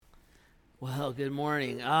Well, good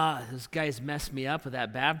morning. Those guys messed me up with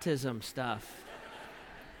that baptism stuff.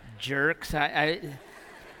 Jerks. I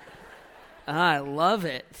love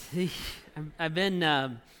it. I've been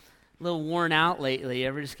a little worn out lately.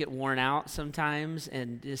 Ever just get worn out sometimes?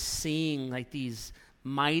 And just seeing like these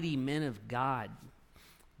mighty men of God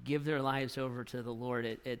give their lives over to the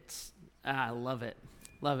Lord. I love it.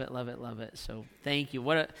 Love it, love it, love it. So thank you.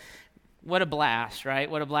 What a blast, right?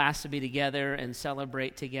 What a blast to be together and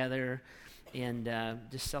celebrate together and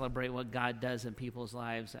just celebrate what God does in people's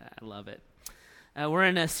lives. I love it. We're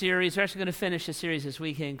in a series. We're actually going to finish a series this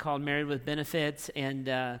weekend called Married with Benefits, and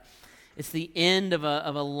it's the end of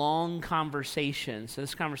a long conversation. So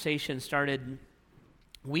this conversation started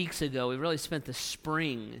weeks ago. We really spent the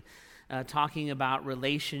spring talking about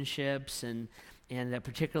relationships and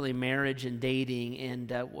particularly marriage and dating.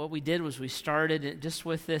 And what we did was we started it just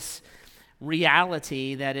with this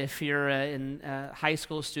reality that if you're a high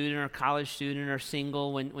school student or college student or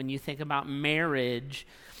single, when you think about marriage,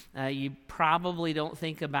 you probably don't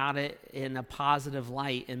think about it in a positive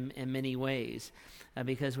light in many ways.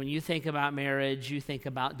 Because when you think about marriage, you think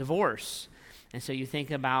about divorce. And so you think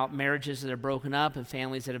about marriages that are broken up and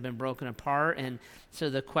families that have been broken apart. And so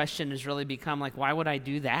the question has really become like, why would I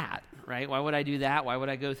do that, right? Why would I do that? Why would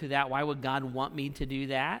I go through that? Why would God want me to do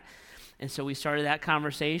that? And so we started that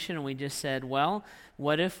conversation and we just said, well,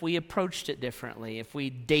 what if we approached it differently? If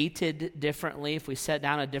we dated differently, if we set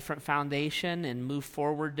down a different foundation and moved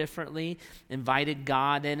forward differently, invited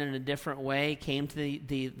God in a different way, came to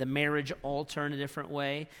the marriage altar in a different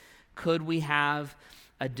way, could we have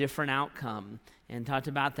a different outcome? And talked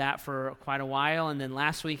about that for quite a while. And then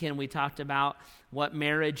last weekend we talked about what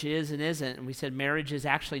marriage is and isn't. And we said marriage is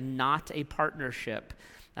actually not a partnership.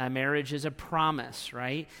 Marriage is a promise,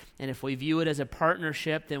 right? And if we view it as a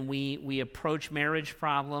partnership, then we approach marriage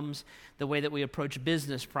problems the way that we approach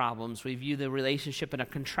business problems. We view the relationship in a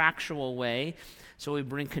contractual way, so we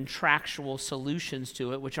bring contractual solutions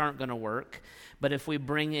to it, which aren't going to work. But if we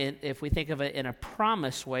think of it in a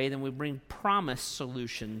promise way, then we bring promise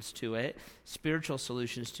solutions to it, spiritual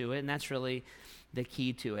solutions to it, and that's really the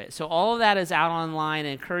key to it. So all of that is out online. I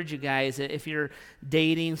encourage you guys, if you're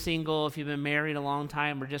dating, single, if you've been married a long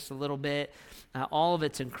time or just a little bit, all of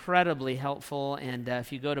it's incredibly helpful. And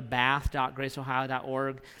if you go to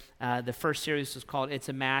bath.graceohio.org, the first series is called It's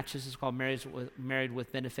a Match. This is called Married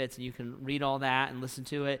with Benefits, and you can read all that and listen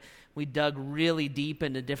to it. We dug really deep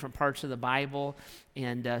into different parts of the Bible,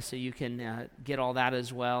 and so you can get all that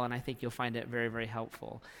as well, and I think you'll find it very, very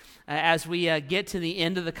helpful. As we get to the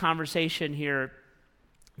end of the conversation here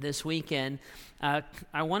this weekend, I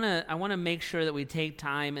want to make sure that we take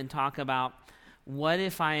time and talk about what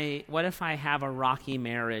if I have a rocky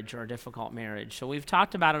marriage or a difficult marriage. So we've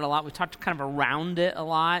talked about it a lot. We've talked kind of around it a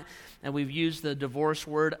lot, and we've used the divorce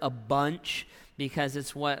word a bunch because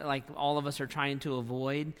it's what like all of us are trying to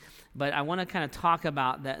avoid. But I want to kind of talk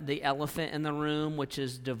about the elephant in the room, which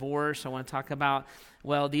is divorce. I want to talk about,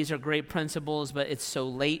 well, these are great principles, but it's so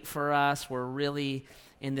late for us. We're really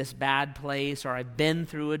in this bad place, or I've been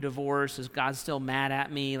through a divorce. Is God still mad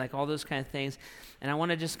at me? Like all those kind of things. And I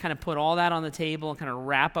want to just kind of put all that on the table and kind of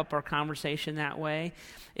wrap up our conversation that way.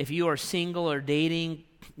 If you are single or dating,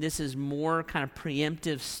 this is more kind of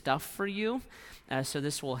preemptive stuff for you. So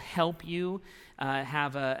this will help you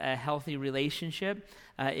have a healthy relationship.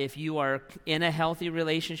 If you are in a healthy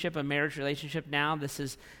relationship, a marriage relationship now, this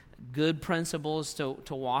is good principles to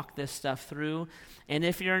walk this stuff through. And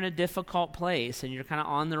if you're in a difficult place and you're kind of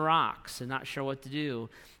on the rocks and not sure what to do,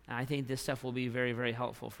 I think this stuff will be very, very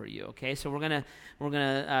helpful for you. Okay, so we're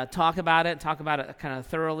gonna talk about it kind of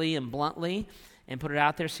thoroughly and bluntly, and put it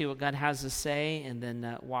out there, see what God has to say, and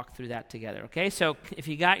then walk through that together. Okay, so if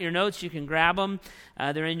you got your notes, you can grab them.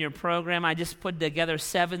 They're in your program. I just put together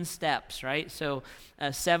 7 steps, right? So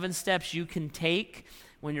 7 steps you can take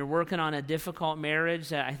when you're working on a difficult marriage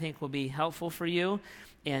that I think will be helpful for you,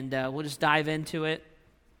 and we'll just dive into it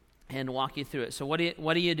and walk you through it. So what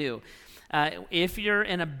do you do? If you're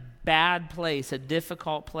in a bad place, a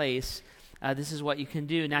difficult place, this is what you can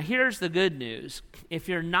do. Now, here's the good news. If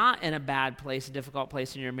you're not in a bad place, a difficult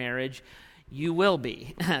place in your marriage, you will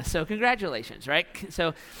be. So congratulations, right?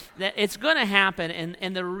 So it's going to happen,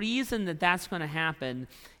 and the reason that that's going to happen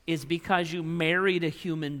is because you married a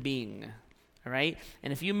human being. All right?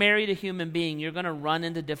 And if you married a human being, you're going to run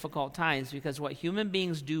into difficult times because what human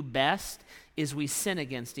beings do best is we sin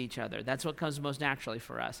against each other. That's what comes most naturally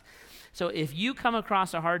for us. So if you come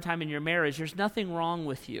across a hard time in your marriage, there's nothing wrong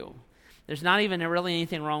with you. There's not even really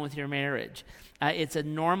anything wrong with your marriage. It's a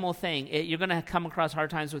normal thing. You're going to come across hard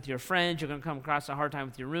times with your friends. You're going to come across a hard time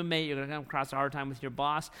with your roommate. You're going to come across a hard time with your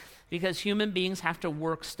boss, because human beings have to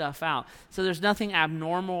work stuff out. So there's nothing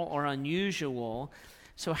abnormal or unusual.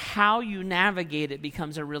 So how you navigate it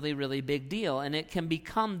becomes a really, really big deal, and it can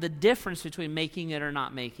become the difference between making it or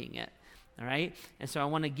not making it. All right? And so I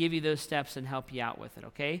want to give you those steps and help you out with it,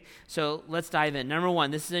 okay? So let's dive in. Number one,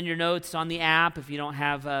 this is in your notes. It's on the app. If you don't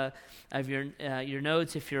have your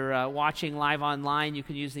notes, if you're watching live online, you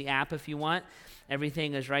can use the app if you want.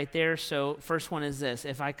 Everything is right there. So first one is this.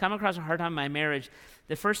 If I come across a hard time in my marriage,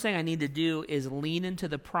 the first thing I need to do is lean into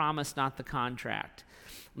the promise, not the contract.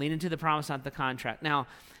 Lean into the promise, not the contract. Now,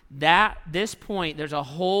 this point, there's a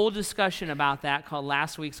whole discussion about that called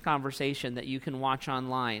Last Week's Conversation that you can watch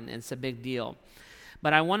online. It's a big deal.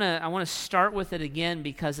 But I want to start with it again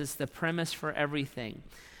because it's the premise for everything.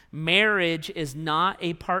 Marriage is not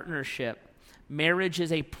a partnership. Marriage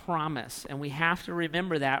is a promise, and we have to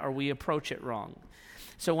remember that or we approach it wrong.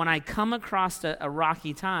 So when I come across a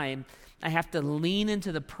rocky time, I have to lean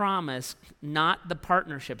into the promise, not the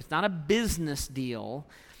partnership. It's not a business deal.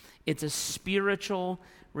 It's a spiritual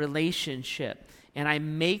relationship. And I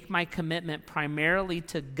make my commitment primarily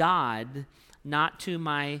to God, not to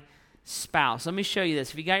my spouse. Let me show you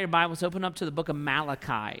this. If you got your Bibles, open up to the book of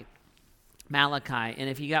Malachi. Malachi. And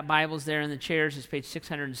if you got Bibles there in the chairs, it's page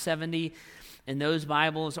 670 in those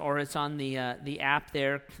Bibles, or it's on the app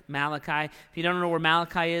there, Malachi. If you don't know where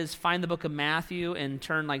Malachi is, find the book of Matthew and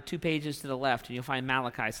turn like 2 pages to the left, and you'll find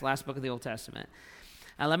Malachi. It's the last book of the Old Testament.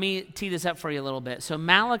 Let me tee this up for you a little bit. So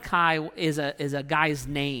Malachi is a guy's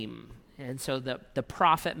name, and so the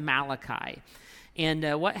prophet Malachi.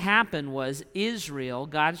 And what happened was Israel,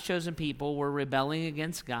 God's chosen people, were rebelling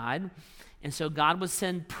against God, and so God would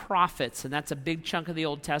send prophets, and that's a big chunk of the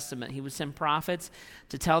Old Testament. He would send prophets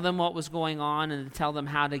to tell them what was going on and to tell them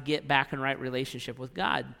how to get back in right relationship with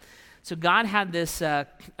God. So God had this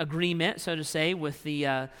agreement, so to say, with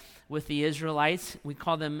the Israelites.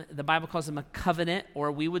 The Bible calls them a covenant,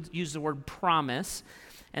 or we would use the word promise.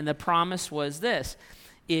 And the promise was this: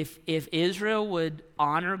 if Israel would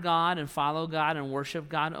honor God and follow God and worship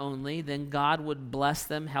God only, then God would bless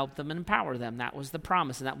them, help them, and empower them. That was the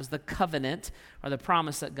promise, and that was the covenant or the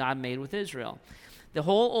promise that God made with Israel. The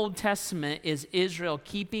whole Old Testament is Israel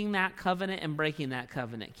keeping that covenant and breaking that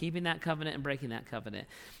covenant, keeping that covenant and breaking that covenant.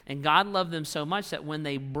 And God loved them so much that when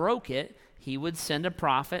they broke it, he would send a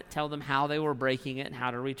prophet, tell them how they were breaking it and how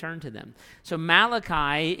to return to them. So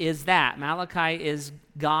Malachi is that. Malachi is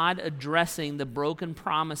God addressing the broken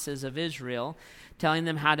promises of Israel, telling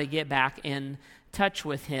them how to get back in touch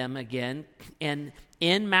with him again. And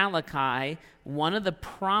in Malachi, one of the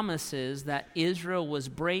promises that Israel was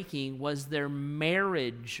breaking was their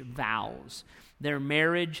marriage vows, their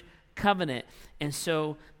marriage covenant. And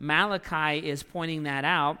so Malachi is pointing that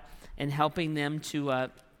out and helping them to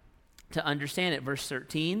understand it. Verse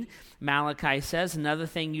 13, Malachi says, another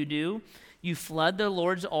thing you do, you flood the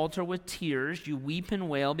Lord's altar with tears. You weep and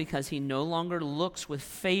wail because he no longer looks with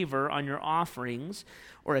favor on your offerings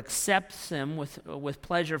or accepts them with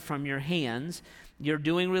pleasure from your hands. You're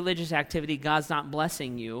doing religious activity. God's not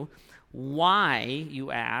blessing you. Why,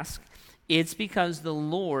 you ask? It's because the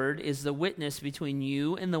Lord is the witness between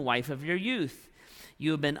you and the wife of your youth.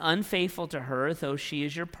 You have been unfaithful to her, though she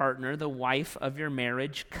is your partner, the wife of your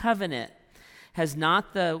marriage covenant. Has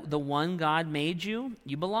not the one God made you?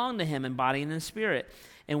 You belong to him in body and in spirit.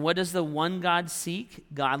 And what does the one God seek?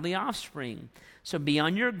 Godly offspring. So be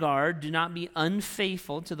on your guard. Do not be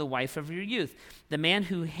unfaithful to the wife of your youth. The man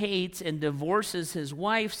who hates and divorces his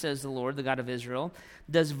wife, says the Lord, the God of Israel,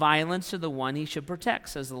 does violence to the one he should protect,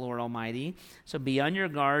 says the Lord Almighty. So be on your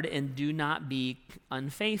guard and do not be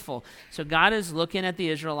unfaithful. So God is looking at the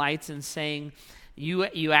Israelites and saying,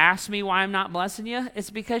 you ask me why I'm not blessing you? It's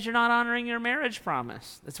because you're not honoring your marriage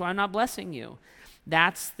promise. That's why I'm not blessing you.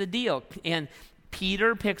 That's the deal. And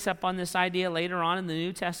Peter picks up on this idea later on in the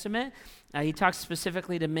New Testament. He talks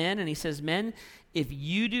specifically to men, and he says, men, if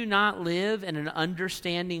you do not live in an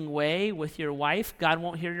understanding way with your wife, God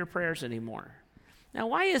won't hear your prayers anymore. Now,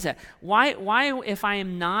 why is that? Why if I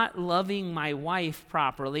am not loving my wife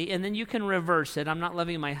properly, and then you can reverse it, I'm not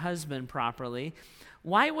loving my husband properly,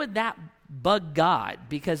 why would that bug God?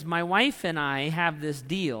 Because my wife and I have this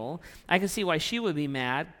deal. I can see why she would be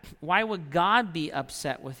mad. Why would God be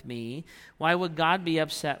upset with me? Why would God be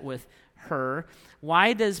upset with her?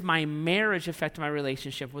 Why does my marriage affect my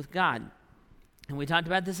relationship with God? And we talked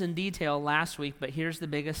about this in detail last week, but here's the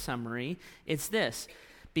biggest summary. It's this: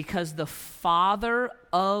 because the father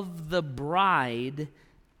of the bride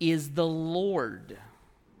is the Lord.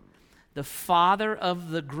 The father of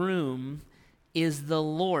the groom is the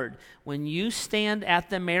Lord. When you stand at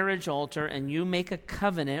the marriage altar and you make a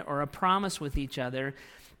covenant or a promise with each other,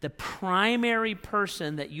 the primary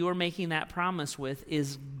person that you are making that promise with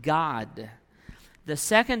is God. The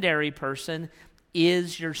secondary person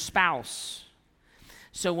is your spouse.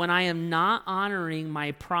 So when I am not honoring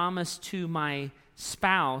my promise to my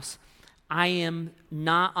spouse, I am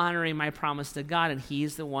not honoring my promise to God, and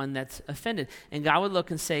he's the one that's offended. And God would look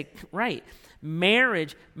and say, right,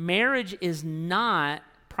 marriage is not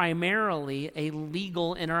primarily a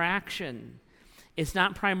legal interaction. It's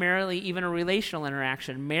not primarily even a relational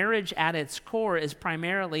interaction. Marriage at its core is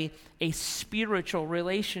primarily a spiritual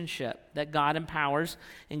relationship that God empowers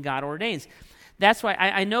and God ordains. That's why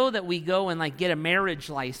I know that we go and like get a marriage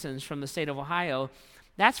license from the state of Ohio.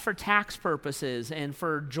 That's for tax purposes and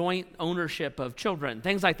for joint ownership of children,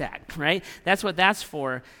 things like that, right? That's what that's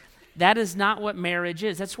for. That is not what marriage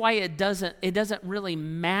is. That's why it doesn't really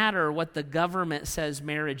matter what the government says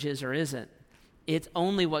marriage is or isn't. It's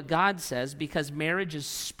only what God says, because marriage is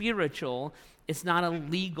spiritual. It's not a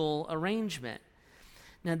legal arrangement.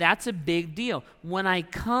 Now, that's a big deal. When I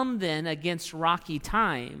come then against rocky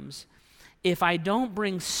times, if I don't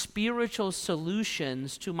bring spiritual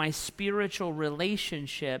solutions to my spiritual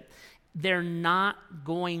relationship, they're not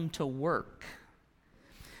going to work.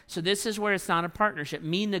 So this is where it's not a partnership.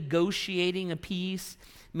 Me negotiating a peace,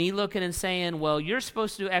 me looking and saying, well, you're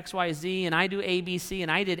supposed to do X, Y, Z, and I do A, B, C, and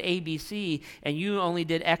I did A, B, C, and you only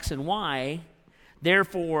did X and Y.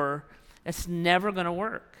 Therefore, it's never going to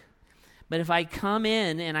work. But if I come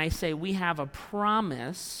in and I say, we have a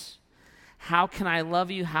promise, how can I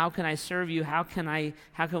love you? How can I serve you? How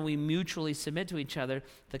can we mutually submit to each other?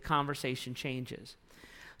 The conversation changes.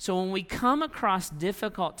 So when we come across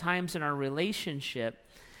difficult times in our relationship,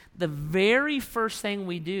 the very first thing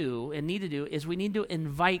we do and need to do is we need to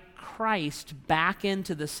invite Christ back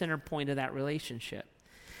into the center point of that relationship.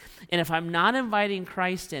 And if I'm not inviting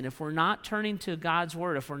Christ in, if we're not turning to God's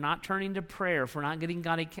word, if we're not turning to prayer, if we're not getting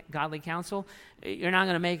godly counsel, you're not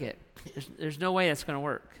going to make it. There's no way that's going to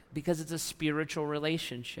work, because it's a spiritual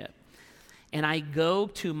relationship. And I go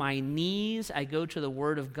to my knees, I go to the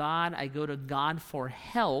word of God, I go to God for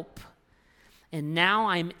help, and now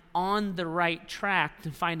I'm on the right track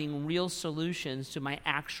to finding real solutions to my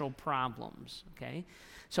actual problems, okay?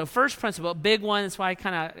 So first principle, big one, that's why I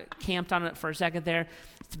kind of camped on it for a second there.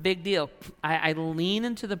 It's a big deal. I lean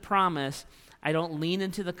into the promise. I don't lean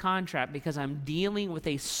into the contract, because I'm dealing with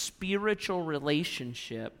a spiritual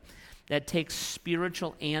relationship that takes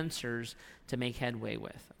spiritual answers to make headway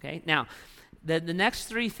with, okay? Now, the next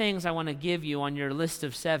three things I want to give you on your list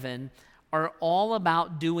of 7 are all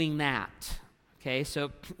about doing that, okay?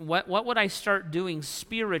 So what would I start doing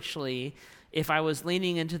spiritually if I was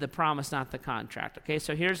leaning into the promise, not the contract? Okay,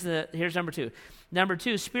 so here's number 2. Number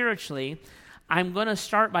 2, spiritually, I'm going to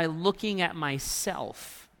start by looking at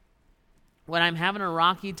myself. When I'm having a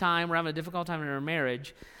rocky time or having a difficult time in our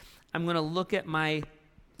marriage, I'm going to look at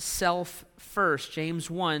myself first. James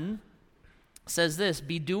 1 says this: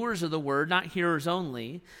 be doers of the word, not hearers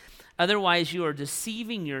only. Otherwise, you are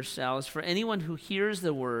deceiving yourselves. For anyone who hears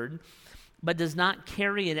the word but does not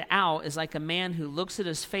carry it out is like a man who looks at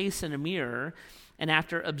his face in a mirror and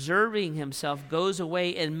after observing himself goes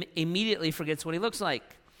away and immediately forgets what he looks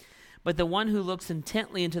like. But the one who looks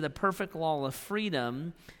intently into the perfect law of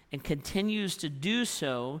freedom and continues to do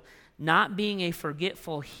so, not being a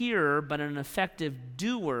forgetful hearer but an effective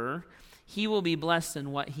doer, he will be blessed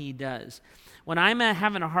in what he does. When I'm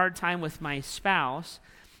having a hard time with my spouse,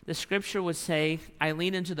 the scripture would say, I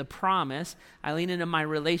lean into the promise, I lean into my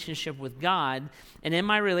relationship with God, and in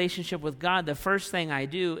my relationship with God, the first thing I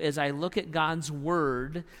do is I look at God's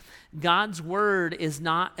word. God's word is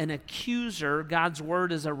not an accuser, God's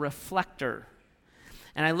word is a reflector.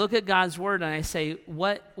 And I look at God's word and I say,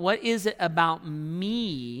 what is it about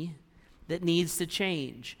me that needs to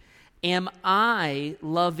change? Am I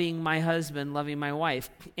loving my husband, loving my wife?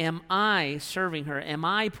 Am I serving her? Am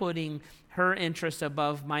I putting her interest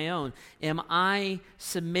above my own? Am I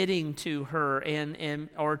submitting to her and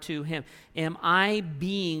or to him? Am I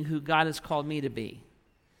being who God has called me to be?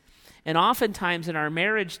 And oftentimes in our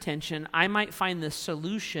marriage tension, I might find the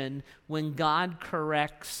solution when God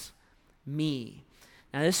corrects me.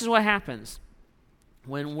 Now this is what happens.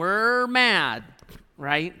 When we're mad,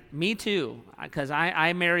 right? Me too, because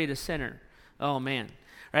I married a sinner. Oh man,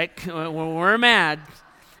 right? When we're mad,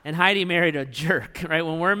 and Heidi married a jerk, right?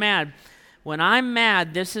 When we're mad, when I'm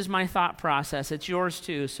mad, this is my thought process. It's yours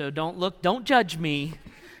too, so don't judge me,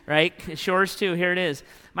 right? It's yours too. Here it is.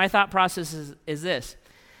 My thought process is this.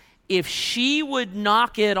 If she would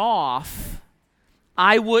knock it off,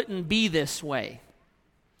 I wouldn't be this way.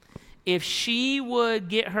 If she would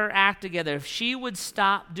get her act together, if she would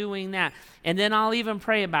stop doing that, and then I'll even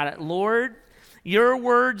pray about it. Lord, your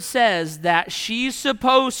word says that she's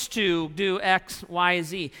supposed to do X, Y,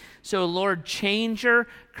 Z. So Lord, change her,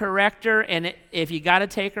 correct her, and if you got to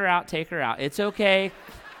take her out, take her out. It's okay.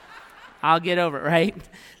 I'll get over it, right?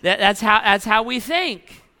 That's how we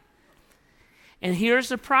think. And here's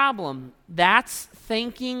the problem. That's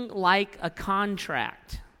thinking like a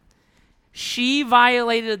contract. She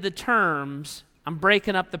violated the terms. I'm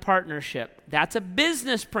breaking up the partnership. That's a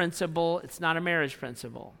business principle. It's not a marriage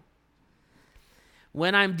principle.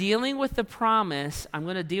 When I'm dealing with the promise, I'm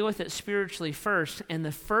going to deal with it spiritually first. And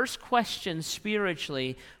the first question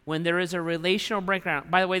spiritually, when there is a relational breakdown,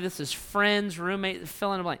 by the way, this is friends, roommate,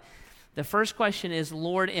 fill in the blank. The first question is,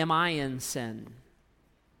 Lord, am I in sin?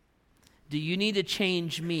 Do you need to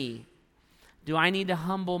change me? Do I need to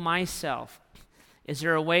humble myself? Is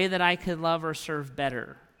there a way that I could love or serve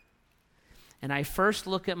better? And I first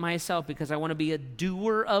look at myself because I want to be a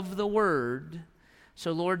doer of the word.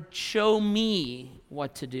 So Lord, show me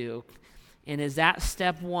what to do. And is that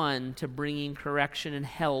step one to bringing correction and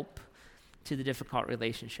help to the difficult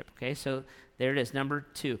relationship? Okay, so there it is, number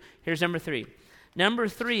 2. Here's number 3. Number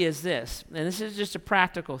 3 is this, and this is just a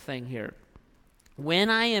practical thing here. When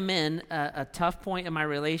I am in a tough point in my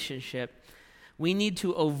relationship, we need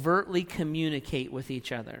to overtly communicate with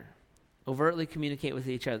each other. Overtly communicate with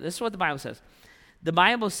each other. This is what the Bible says. The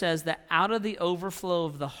Bible says that out of the overflow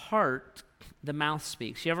of the heart, the mouth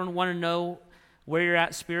speaks. You ever want to know where you're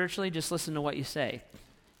at spiritually? Just listen to what you say.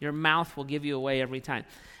 Your mouth will give you away every time.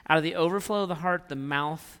 Out of the overflow of the heart, the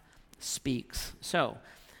mouth speaks. So,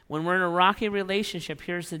 when we're in a rocky relationship,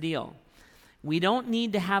 here's the deal. We don't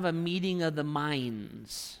need to have a meeting of the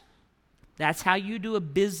minds. That's how you do a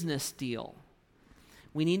business deal.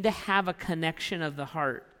 We need to have a connection of the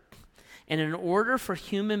heart. And in order for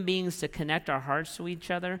human beings to connect our hearts to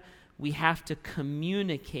each other, we have to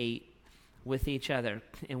communicate with each other.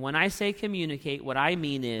 And when I say communicate, what I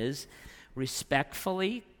mean is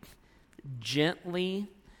respectfully, gently,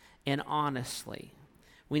 and honestly.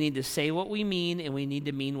 We need to say what we mean, and we need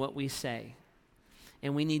to mean what we say.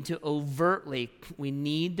 And we need to we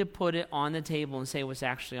need to put it on the table and say what's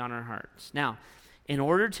actually on our hearts. Now, in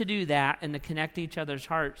order to do that and to connect each other's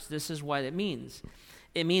hearts, this is what it means.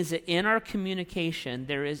 It means that in our communication,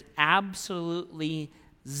 there is absolutely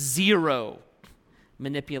zero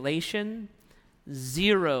manipulation,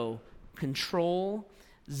 zero control,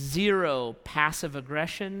 zero passive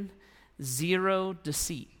aggression, zero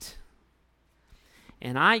deceit.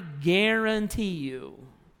 And I guarantee you,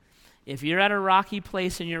 if you're at a rocky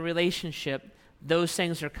place in your relationship, those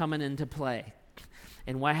things are coming into play.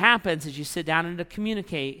 And what happens is you sit down and to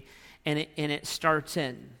communicate, and it starts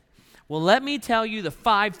in. Well, let me tell you the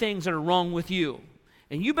 5 things that are wrong with you.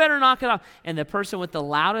 And you better knock it off. And the person with the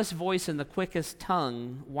loudest voice and the quickest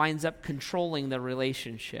tongue winds up controlling the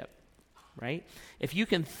relationship, right? If you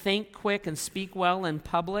can think quick and speak well in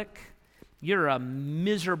public, you're a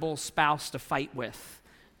miserable spouse to fight with,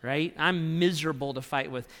 right? I'm miserable to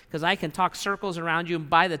fight with because I can talk circles around you, and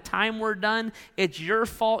by the time we're done, it's your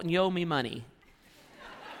fault and you owe me money,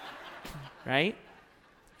 right?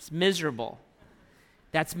 It's miserable.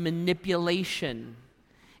 That's manipulation,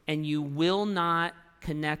 and you will not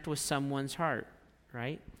connect with someone's heart,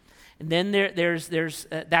 right? And then there's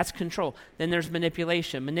that's control. Then there's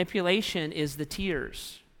manipulation. Manipulation is the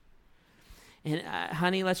tears. And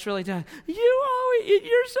honey, let's really talk.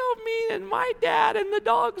 You're so mean, and my dad and the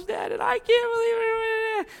dog's dead, and I can't believe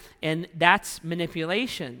it. And that's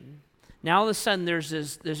manipulation. Now all of a sudden there's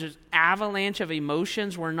this avalanche of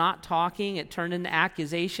emotions. We're not talking. It turned into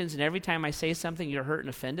accusations, and every time I say something, you're hurt and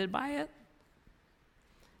offended by it.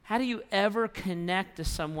 How do you ever connect to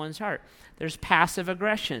someone's heart? There's passive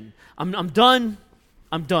aggression. I'm done.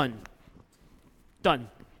 I'm done. Done.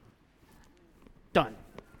 Done.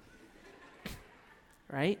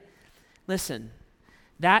 Right? Listen,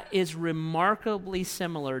 that is remarkably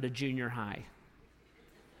similar to junior high.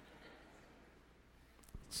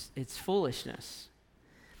 It's foolishness.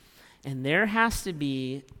 And there has to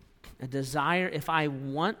be a desire, if I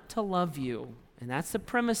want to love you, and that's the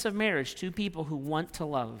premise of marriage, 2 people who want to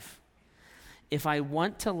love. If I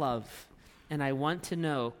want to love and I want to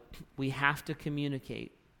know, we have to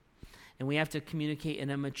communicate. And we have to communicate in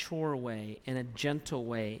a mature way, in a gentle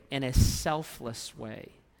way, in a selfless way.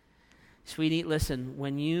 Sweetie, listen,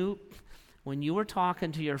 when you were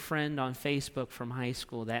talking to your friend on Facebook from high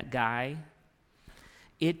school, that guy,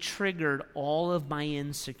 it triggered all of my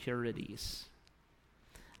insecurities.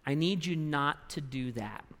 I need you not to do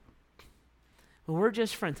that. We're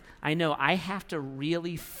just friends. I know I have to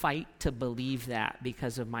really fight to believe that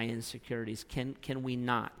because of my insecurities. Can we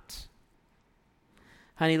not?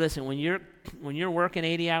 Honey, listen, when you're working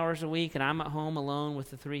 80 hours a week and I'm at home alone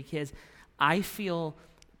with the 3 kids, I feel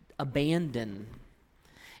abandoned.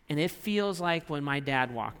 And it feels like when my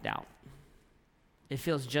dad walked out. It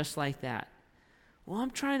feels just like that. Well,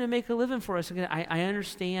 I'm trying to make a living for us. I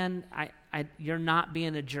understand you're not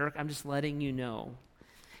being a jerk. I'm just letting you know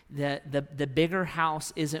that the bigger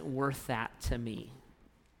house isn't worth that to me.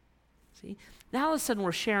 See? Now all of a sudden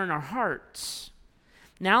we're sharing our hearts.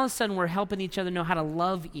 Now all of a sudden we're helping each other know how to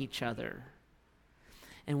love each other.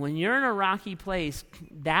 And when you're in a rocky place,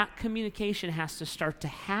 that communication has to start to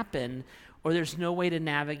happen or there's no way to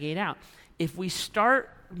navigate out. If we start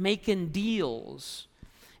making deals,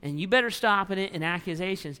 and you better stop it in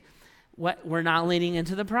accusations, we're not leaning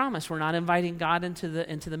into the promise. We're not inviting God into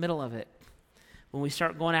the middle of it. When we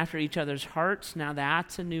start going after each other's hearts, now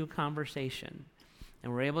that's a new conversation.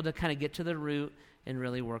 And we're able to kind of get to the root and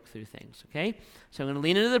really work through things, okay? So I'm going to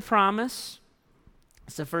lean into the promise.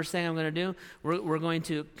 That's the first thing I'm going to do. We're going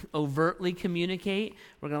to overtly communicate.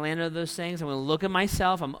 We're going to land into those things. I'm going to look at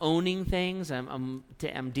myself. I'm owning things. I'm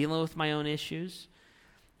dealing with my own issues,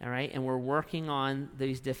 all right? And we're working on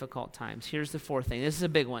these difficult times. Here's the fourth thing. This is a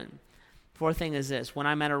big one. Fourth thing is this. When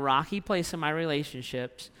I'm at a rocky place in my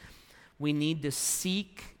relationships, we need to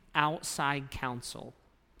seek outside counsel.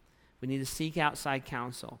 We need to seek outside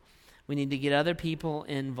counsel. We need to get other people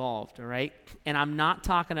involved, all right? And I'm not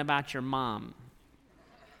talking about your mom.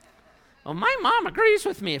 Well, my mom agrees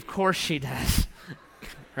with me. Of course she does,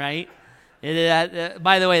 right?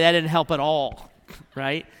 By the way, that didn't help at all,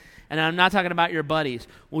 right? And I'm not talking about your buddies.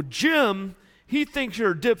 Well, Jim, he thinks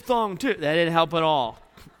you're a diphthong too. That didn't help at all,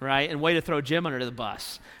 right? And way to throw Jim under the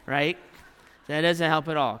bus, right? That doesn't help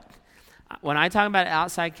at all. When I talk about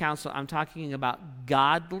outside counsel, I'm talking about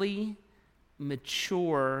godly,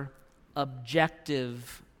 mature,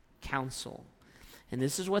 objective counsel. And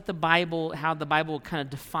this is what how the Bible kind of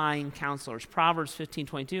define counselors. Proverbs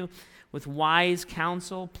 15:22, with wise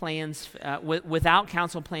counsel, without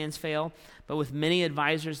counsel plans fail, but with many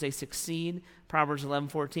advisors they succeed. Proverbs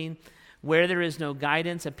 11:14, where there is no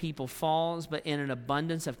guidance, a people falls, but in an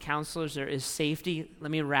abundance of counselors there is safety.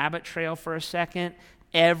 Let me rabbit trail for a second.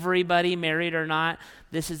 Everybody, married or not,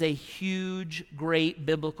 this is a huge, great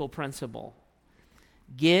biblical principle.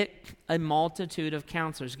 Get a multitude of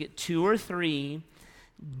counselors. Get 2 or 3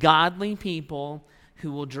 godly people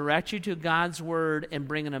who will direct you to God's word and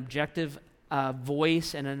bring an objective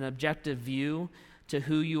voice and an objective view to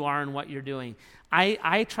who you are and what you're doing.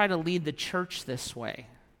 I try to lead the church this way.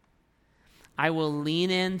 I will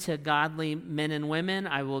lean into godly men and women.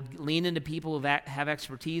 I will lean into people who have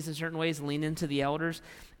expertise in certain ways, lean into the elders,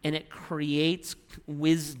 and it creates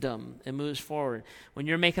wisdom and moves forward. When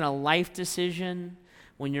you're making a life decision,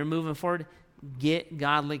 when you're moving forward, get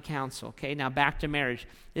godly counsel. Okay, now back to marriage.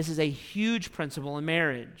 This is a huge principle in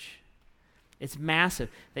marriage. It's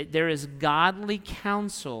massive. There is godly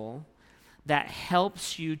counsel that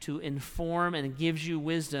helps you to inform and gives you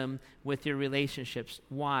wisdom with your relationships.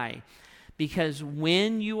 Why? Because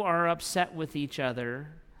when you are upset with each other,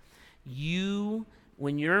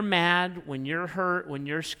 when you're mad, when you're hurt, when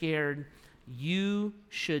you're scared, you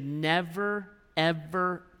should never,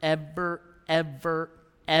 ever, ever, ever,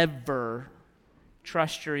 ever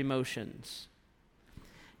trust your emotions.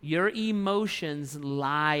 Your emotions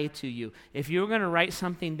lie to you. If you were going to write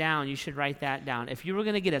something down, you should write that down. If you were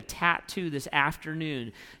going to get a tattoo this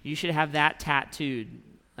afternoon, you should have that tattooed,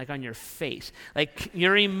 like on your face. Like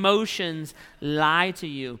your emotions lie to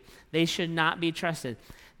you. They should not be trusted.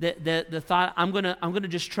 The thought, I'm gonna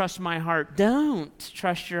just trust my heart. Don't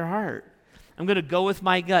trust your heart. I'm gonna go with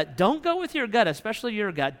my gut. Don't go with your gut, especially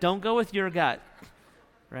your gut. Don't go with your gut,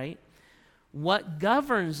 right? What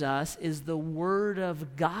governs us is the Word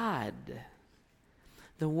of God.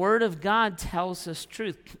 The Word of God tells us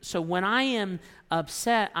truth. So when I am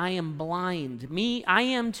upset, I am blind. I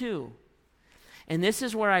am too. And this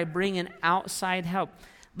is where I bring in outside help.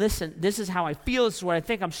 Listen, this is how I feel. This is where I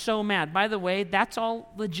think I'm so mad. By the way, that's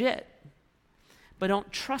all legit. But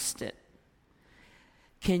don't trust it.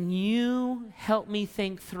 Can you help me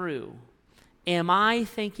think through? Am I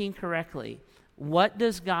thinking correctly? What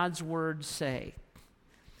does God's word say?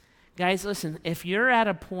 Guys, listen, if you're at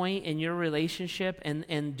a point in your relationship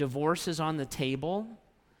and divorce is on the table,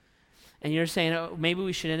 and you're saying, oh, maybe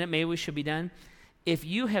we should end it, maybe we should be done, if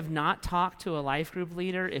you have not talked to a life group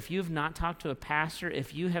leader, if you have not talked to a pastor,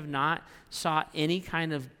 if you have not sought any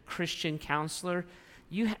kind of Christian counselor,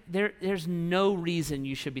 there's no reason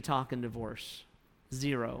you should be talking divorce.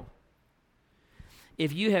 0.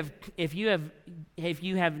 if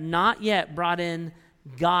you have not yet brought in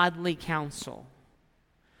godly counsel,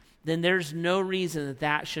 then there's no reason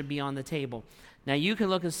that should be on the table. Now you can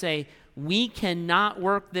look and say, we cannot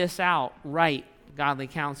work this out right. Godly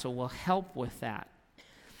counsel will help with that.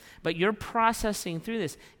 But you're processing through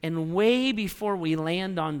this. And way before we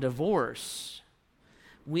land on divorce,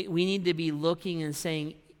 we need to be looking and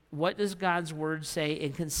saying, what does God's word say?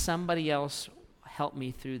 And can somebody else help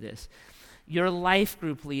me through this? Your life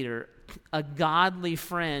group leader, a godly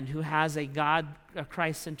friend who has a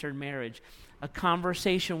Christ-centered marriage, a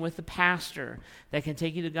conversation with the pastor that can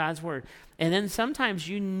take you to God's word. And then sometimes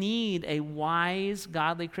you need a wise,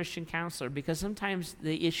 godly Christian counselor because sometimes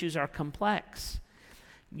the issues are complex.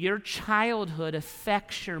 Your childhood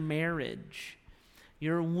affects your marriage.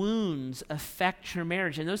 Your wounds affect your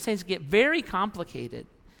marriage. And those things get very complicated.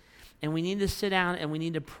 And we need to sit down and we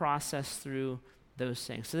need to process through those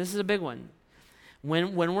things. So this is a big one.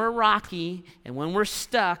 When we're rocky and when we're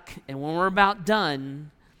stuck and when we're about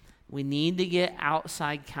done, we need to get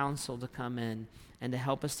outside counsel to come in and to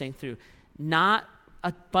help us think through. Not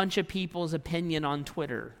a bunch of people's opinion on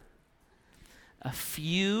Twitter. A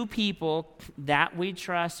few people that we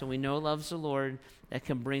trust and we know loves the Lord that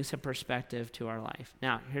can bring some perspective to our life.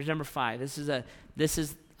 Now, here's number 5. This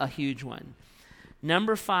is a huge one.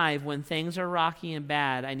 Number 5, when things are rocky and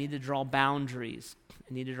bad, I need to draw boundaries.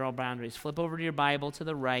 Flip over to your Bible to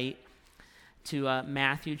the right to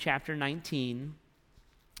Matthew chapter 19.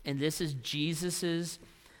 And this is Jesus's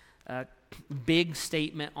big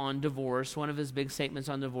statement on divorce, one of his big statements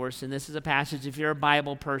on divorce. And this is a passage, if you're a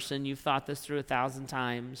Bible person, you've thought this through 1,000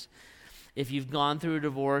 times. If you've gone through a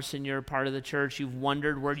divorce and you're a part of the church, you've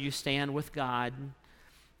wondered where you stand with God.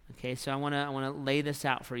 Okay, so I want to lay this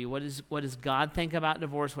out for you. What does God think about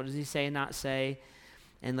divorce? What does he say and not say?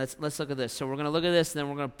 And let's look at this. So we're going to look at this, and then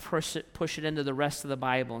we're going to push it into the rest of the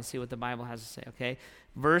Bible and see what the Bible has to say, okay?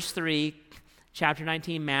 Verse 3, chapter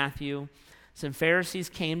 19, Matthew. Some Pharisees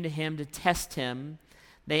came to him to test him.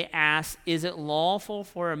 They asked, is it lawful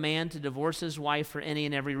for a man to divorce his wife for any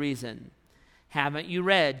and every reason? Haven't you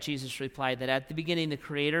read, Jesus replied, that at the beginning the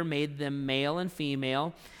Creator made them male and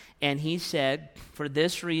female, and he said, for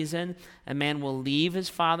this reason, a man will leave his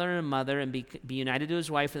father and mother and be united to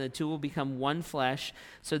his wife, and the two will become one flesh,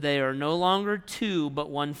 so they are no longer two, but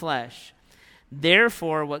one flesh.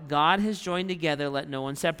 Therefore, what God has joined together, let no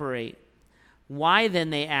one separate. Why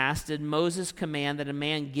then, they asked, did Moses command that a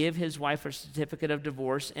man give his wife a certificate of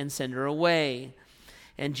divorce and send her away?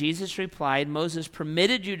 And Jesus replied, Moses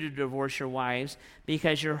permitted you to divorce your wives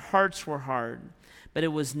because your hearts were hard. But it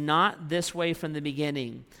was not this way from the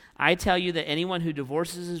beginning. I tell you that anyone who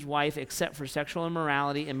divorces his wife except for sexual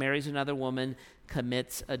immorality and marries another woman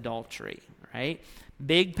commits adultery, right?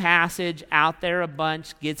 Big passage, out there a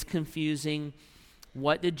bunch, gets confusing.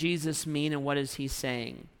 What did Jesus mean and what is he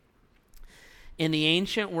saying? In the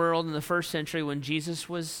ancient world, in the first century, when Jesus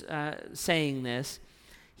was saying this,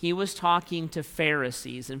 he was talking to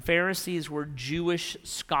Pharisees. And Pharisees were Jewish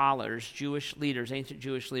scholars, Jewish leaders, ancient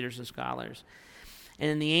Jewish leaders and scholars. And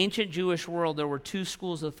in the ancient Jewish world, there were two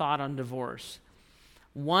schools of thought on divorce.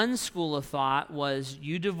 One school of thought was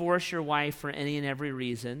you divorce your wife for any and every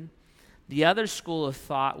reason. The other school of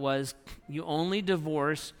thought was you only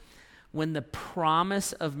divorce when the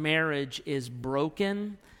promise of marriage is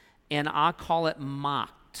broken, and I'll call it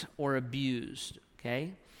mocked or abused,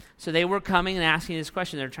 okay? So they were coming and asking this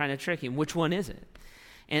question. They're trying to trick him. Which one is it?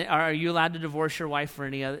 And are you allowed to divorce your wife for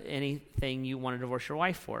anything you want to divorce your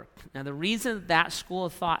wife for? Now, the reason that school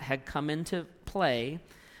of thought had come into play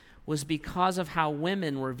was because of how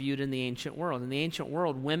women were viewed in the ancient world. In the ancient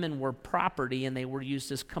world, women were property and they were used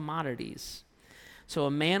as commodities. So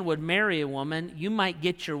a man would marry a woman. You might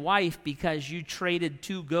get your wife because you traded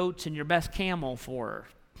 2 goats and your best camel for her,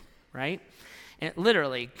 right? And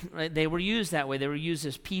literally, they were used that way. They were used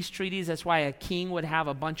as peace treaties. That's why a king would have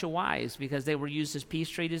a bunch of wives, because they were used as peace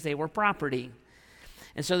treaties. They were property.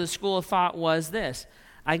 And so the school of thought was this: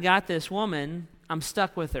 I got this woman, I'm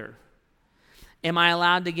stuck with her. Am I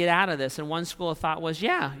allowed to get out of this? And one school of thought was,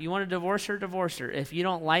 yeah, you want to divorce her, divorce her. If you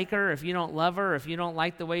don't like her, if you don't love her, if you don't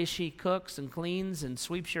like the way she cooks and cleans and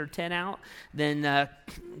sweeps your tent out, then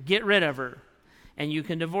get rid of her, and you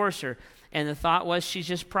can divorce her. And the thought was, she's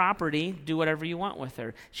just property. Do whatever you want with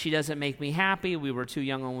her. She doesn't make me happy. We were too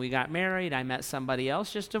young when we got married. I met somebody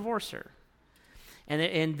else. Just divorce her.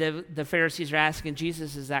 And the Pharisees are asking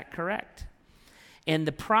Jesus, is that correct? And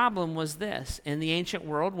the problem was this. In the ancient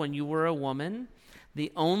world, when you were a woman,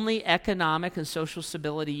 the only economic and social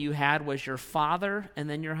stability you had was your father and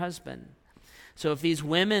then your husband. So if these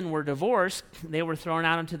women were divorced, they were thrown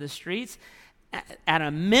out into the streets. at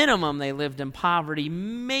a minimum, they lived in poverty.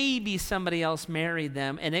 Maybe somebody else married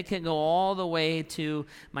them, and it can go all the way to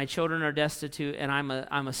my children are destitute, and I'm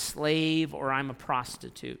a slave or I'm a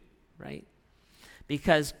prostitute, right?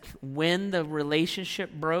 Because when the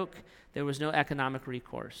relationship broke, there was no economic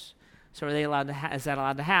recourse. So is that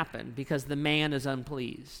allowed to happen? Because the man is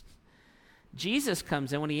unpleased. Jesus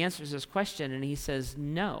comes in when he answers this question, and he says,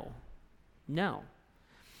 no.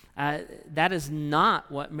 That is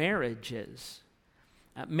not what marriage is.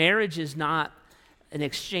 Marriage is not an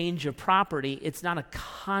exchange of property. It's not a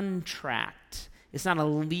contract. It's not a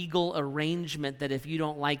legal arrangement that if you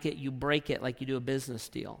don't like it, you break it like you do a business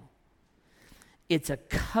deal. It's a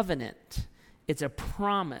covenant. It's a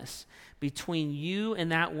promise between you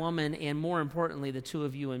and that woman, and more importantly, the two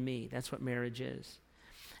of you and me. That's what marriage is.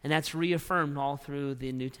 And that's reaffirmed all through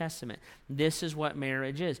the New Testament. This is what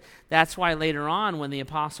marriage is. That's why later on when the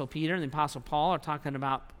Apostle Peter and the Apostle Paul are talking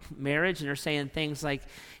about marriage, and they're saying things like,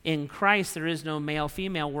 in Christ there is no male,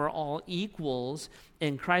 female, we're all equals.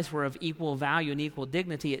 In Christ we're of equal value and equal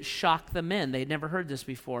dignity. It shocked the men. They'd never heard this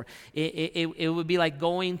before. It would be like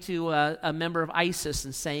going to a member of ISIS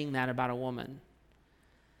and saying that about a woman.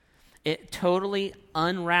 It totally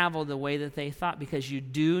unraveled the way that they thought, because you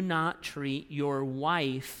do not treat your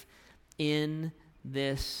wife in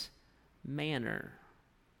this manner.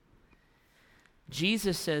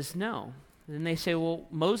 Jesus says no. Then they say, well,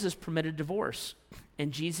 Moses permitted divorce.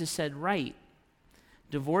 And Jesus said, right,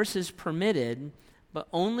 divorce is permitted, but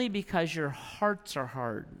only because your hearts are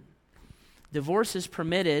hard. Divorce is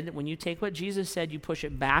permitted when you take what Jesus said, you push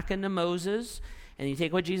it back into Moses, and you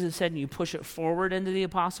take what Jesus said and you push it forward into the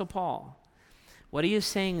Apostle Paul. What he is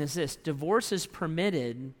saying is this: divorce is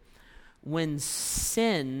permitted when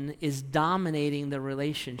sin is dominating the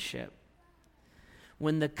relationship.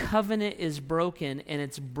 When the covenant is broken, and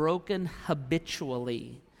it's broken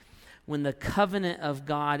habitually. When the covenant of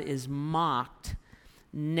God is mocked,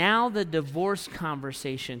 now the divorce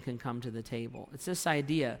conversation can come to the table. It's this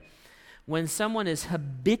idea. When someone is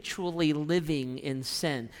habitually living in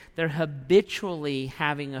sin, they're habitually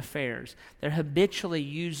having affairs, they're habitually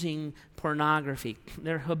using pornography,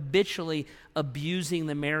 they're habitually abusing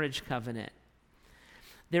the marriage covenant.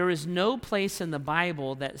 There is no place in the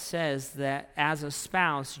Bible that says that as a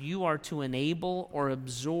spouse you are to enable or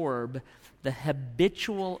absorb the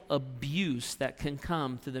habitual abuse that can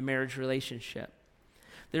come through the marriage relationship.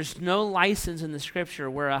 There's no license in the Scripture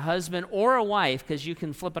where a husband or a wife, because you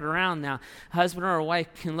can flip it around now, a husband or a wife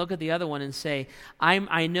can look at the other one and say,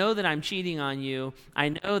 I know that I'm cheating on you. I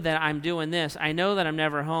know that I'm doing this. I know that I'm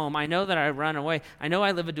never home. I know that I run away. I know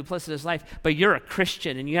I live a duplicitous life, but you're a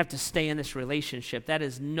Christian and you have to stay in this relationship. That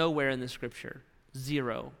is nowhere in the Scripture.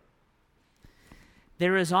 Zero.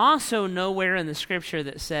 There is also nowhere in the Scripture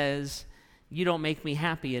that says, you don't make me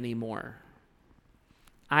happy anymore.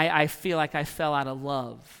 I feel like I fell out of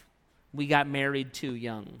love. We got married too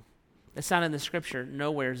young. That's not in the Scripture.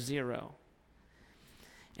 Nowhere, zero.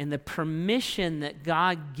 And the permission that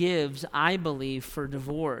God gives, I believe, for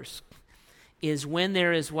divorce is when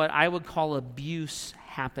there is what I would call abuse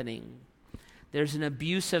happening. There's an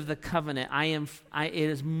abuse of the covenant. It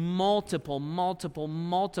is multiple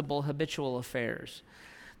habitual affairs.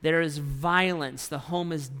 There is violence. The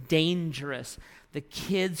home is dangerous. The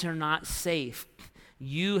kids are not safe.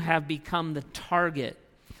 You have become the target.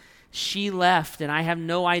 She left, and I have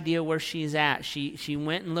no idea where she's at. She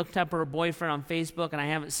went and looked up her boyfriend on Facebook, and I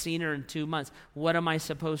haven't seen her in 2 months. What am I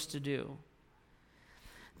supposed to do?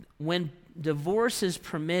 When divorce is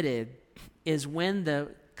permitted is when the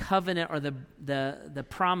covenant or the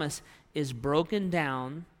promise is broken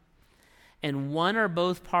down, and one or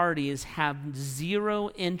both parties have zero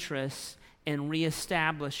interest in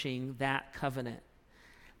reestablishing that covenant.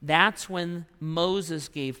 That's when Moses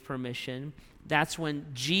gave permission. That's when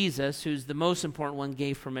Jesus, who's the most important one,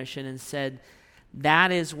 gave permission and said,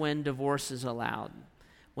 that is when divorce is allowed,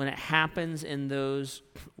 when it happens in those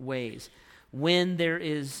ways, when there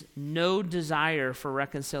is no desire for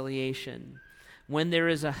reconciliation, when there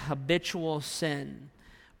is a habitual sin,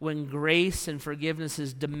 when grace and forgiveness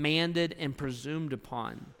is demanded and presumed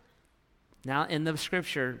upon. Now, in the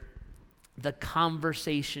Scripture, the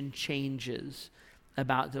conversation changes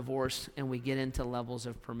about divorce, and we get into levels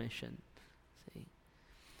of permission. See?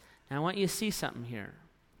 Now I want you to see something here.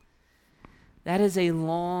 That is a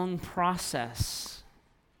long process.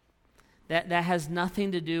 That has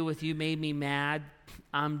nothing to do with you made me mad,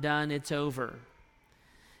 I'm done, it's over.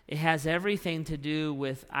 It has everything to do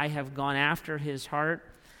with I have gone after his heart.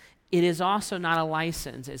 It is also not a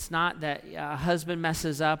license. It's not that a husband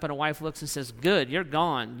messes up and a wife looks and says, good, you're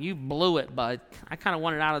gone. You blew it, bud. I kind of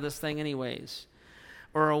wanted out of this thing anyways.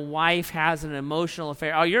 or a wife has an emotional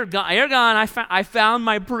affair. Oh, you're gone. You're gone. I found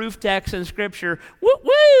my proof text in Scripture. Woo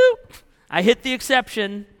woo! I hit the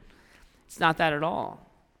exception. It's not that at all.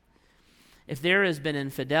 If there has been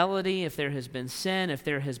infidelity, if there has been sin, if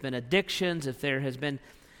there has been addictions,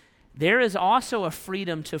 there is also a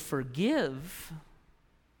freedom to forgive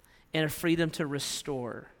and a freedom to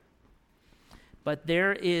restore. But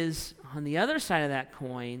there is, on the other side of that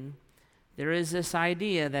coin, there is this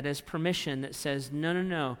idea that is permission that says,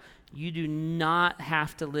 no, you do not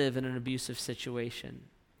have to live in an abusive situation.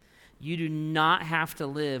 You do not have to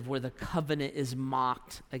live where the covenant is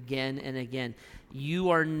mocked again and again. You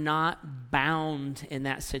are not bound in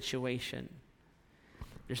that situation.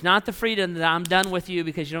 There's not the freedom that I'm done with you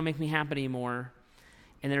because you don't make me happy anymore.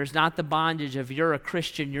 And there's not the bondage of you're a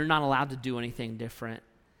Christian, you're not allowed to do anything different.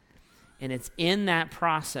 And it's in that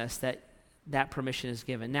process that permission is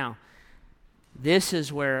given. Now, this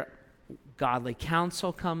is where godly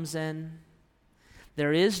counsel comes in.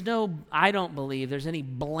 There is no, I don't believe there's any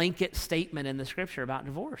blanket statement in the Scripture about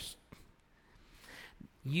divorce.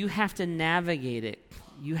 You have to navigate it.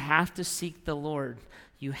 You have to seek the Lord.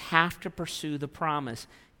 You have to pursue the promise.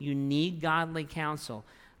 You need godly counsel,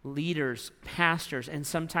 leaders, pastors, and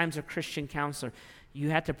sometimes a Christian counselor.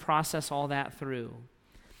 You have to process all that through.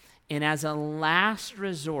 And as a last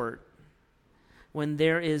resort, when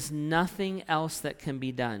there is nothing else that can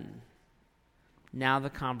be done, now the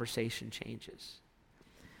conversation changes.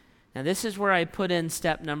 Now, this is where I put in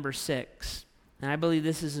step number 6. And I believe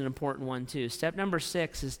this is an important one too. Step number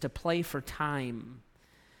 6 is to play for time.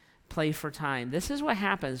 Play for time. This is what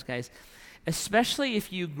happens, guys. Especially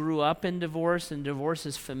if you grew up in divorce and divorce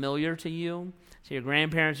is familiar to you. So your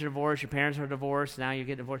grandparents are divorced, your parents are divorced, now you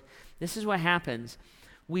get divorced. This is what happens.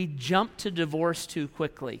 We jump to divorce too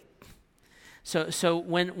quickly. So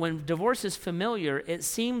when divorce is familiar, it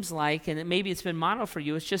seems like, and maybe it's been modeled for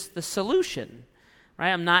you, it's just the solution.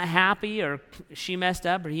 Right? I'm not happy, or she messed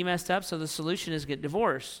up, or he messed up, so the solution is get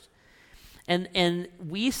divorced. And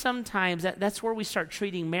we sometimes, that's where we start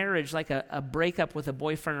treating marriage like a breakup with a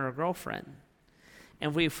boyfriend or a girlfriend.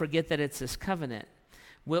 And we forget that it's this covenant.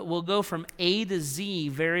 We'll go from A to Z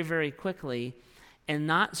very, very quickly and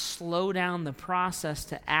not slow down the process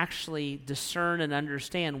to actually discern and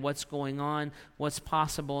understand what's going on, what's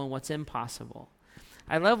possible, and what's impossible.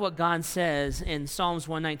 I love what God says in Psalms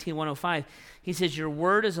 119, 105. He says, your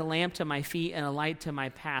word is a lamp to my feet and a light to my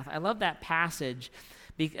path. I love that passage.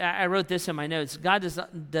 I wrote this in my notes. God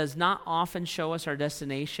does not often show us our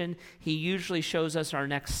destination. He usually shows us our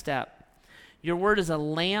next step. Your word is a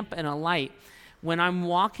lamp and a light. When I'm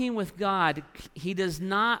walking with God, he does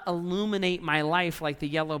not illuminate my life like the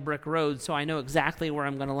yellow brick road so I know exactly where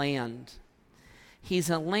I'm going to land.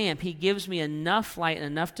 He's a lamp. He gives me enough light and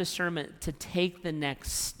enough discernment to take the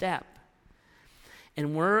next step.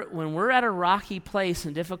 And when we're at a rocky place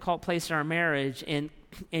and difficult place in our marriage, and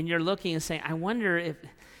you're looking and saying, I wonder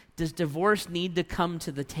does divorce need to come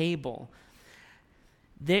to the table?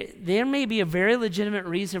 There may be a very legitimate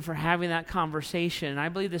reason for having that conversation, and I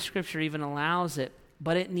believe the Scripture even allows it,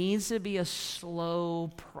 but it needs to be a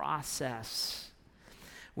slow process.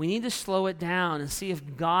 We need to slow it down and see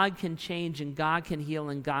if God can change and God can heal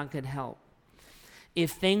and God can help.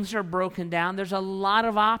 If things are broken down, there's a lot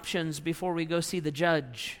of options before we go see the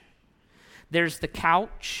judge. There's the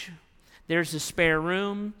couch, there's the spare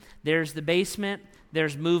room, there's the basement,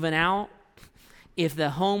 there's moving out. If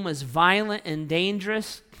the home is violent and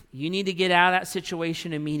dangerous, you need to get out of that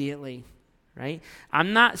situation immediately. Right?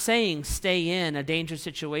 I'm not saying stay in a dangerous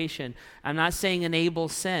situation. I'm not saying enable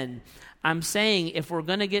sin. I'm saying if we're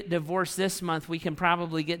going to get divorced this month, we can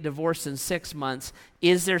probably get divorced in 6 months.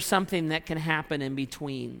 Is there something that can happen in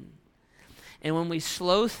between? And when we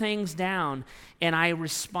slow things down and I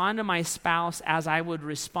respond to my spouse as I would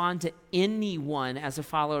respond to anyone as a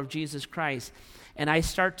follower of Jesus Christ, and I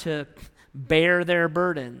start to bear their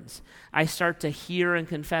burdens, I start to hear and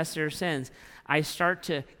confess their sins, I start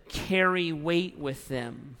to carry weight with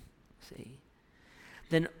them, see,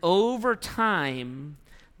 then over time,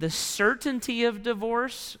 the certainty of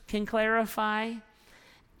divorce can clarify,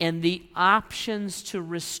 and the options to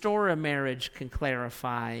restore a marriage can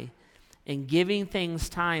clarify, and giving things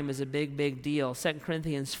time is a big, big deal. 2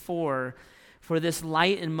 Corinthians 4, for this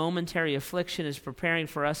light and momentary affliction is preparing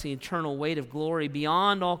for us the eternal weight of glory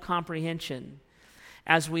beyond all comprehension,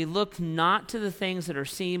 as we look not to the things that are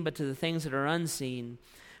seen, but to the things that are unseen.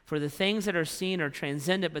 For the things that are seen are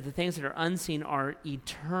transcendent, but the things that are unseen are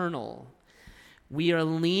eternal. We are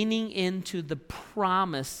leaning into the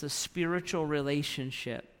promise, the spiritual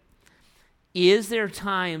relationship. Is there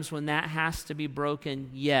times when that has to be broken?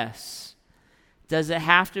 Yes. Does it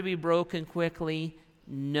have to be broken quickly?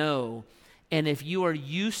 No. And if you are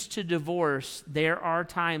used to divorce, there are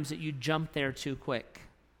times that you jump there too quick,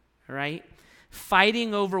 all right?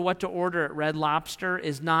 Fighting over what to order at Red Lobster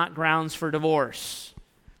is not grounds for divorce.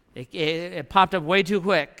 It popped up way too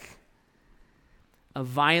quick. A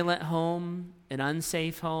violent home, an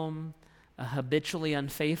unsafe home, a habitually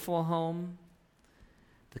unfaithful home,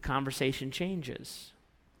 the conversation changes.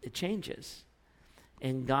 It changes.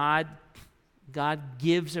 And God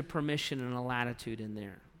gives a permission and a latitude in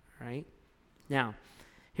there, right? Now,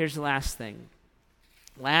 here's the last thing.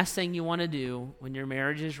 Last thing you want to do when your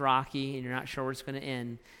marriage is rocky and you're not sure where it's going to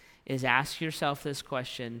end is ask yourself this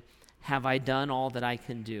question: have I done all that I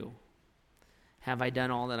can do? Have I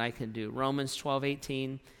done all that I can do? Romans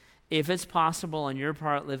 12:18, if it's possible on your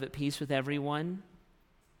part, live at peace with everyone.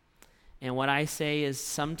 And what I say is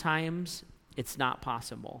sometimes it's not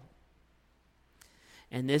possible.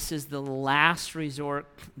 And this is the last resort,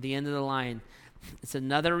 the end of the line. It's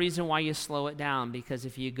another reason why you slow it down, because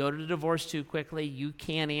if you go to divorce too quickly, you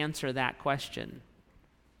can't answer that question.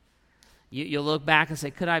 You'll look back and say,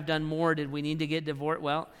 could I have done more? Did we need to get divorced?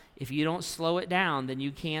 Well, if you don't slow it down, then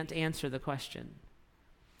you can't answer the question.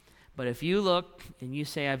 But if you look and you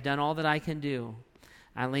say, I've done all that I can do,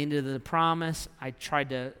 I leaned into the promise, I tried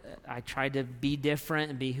to be different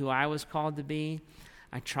and be who I was called to be,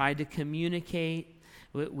 I tried to communicate.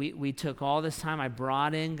 We took all this time. I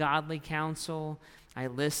brought in godly counsel. I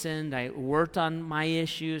listened. I worked on my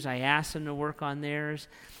issues. I asked them to work on theirs.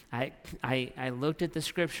 I looked at the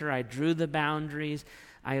scripture. I drew the boundaries.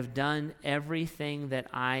 I have done everything that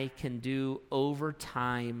I can do over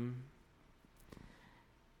time.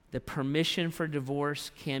 The permission for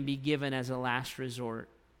divorce can be given as a last resort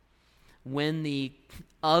when the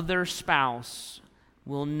other spouse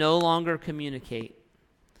will no longer communicate.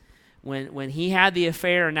 When he had the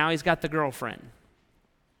affair and now he's got the girlfriend,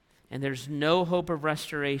 and there's no hope of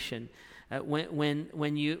restoration.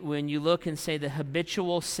 When you look and say the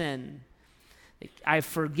habitual sin, I've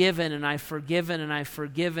forgiven and I've forgiven and I've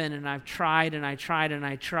forgiven and I've tried and I tried and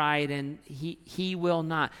I tried, and he will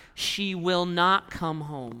not. She will not come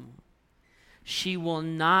home. She will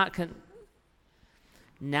not.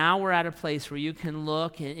 Now we're at a place where you can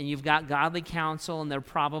look and you've got godly counsel and they're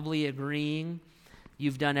probably agreeing.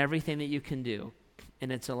 You've done everything that you can do,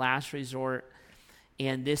 and it's a last resort,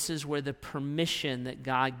 and this is where the permission that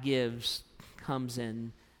God gives comes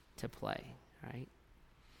in to play, right?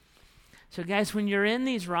 So guys, when you're in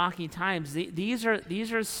these rocky times, these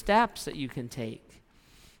are steps that you can take.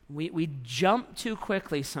 We jump too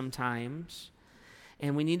quickly sometimes,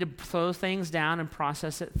 and we need to slow things down and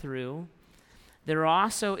process it through. There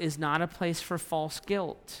also is not a place for false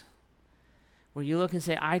guilt, where you look and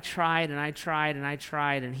say, I tried and I tried and I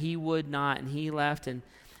tried, and he would not, and he left, and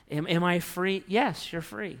am I free? Yes, you're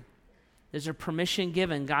free. There's a permission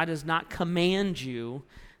given. God does not command you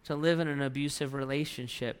to live in an abusive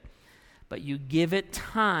relationship, but you give it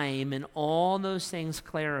time, and all those things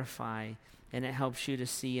clarify, and it helps you to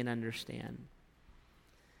see and understand.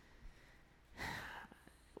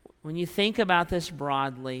 When you think about this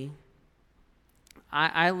broadly,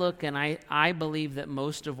 I look and I believe that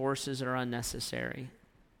most divorces are unnecessary.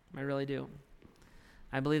 I really do.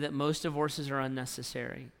 I believe that most divorces are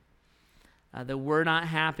unnecessary. That we're not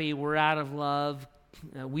happy, we're out of love,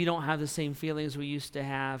 we don't have the same feelings we used to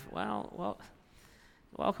have. Well,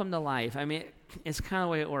 welcome to life. I mean, it's kind of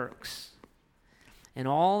the way it works. And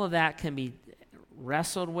all of that can be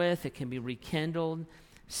wrestled with, it can be rekindled,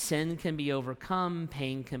 sin can be overcome,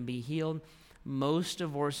 pain can be healed. Most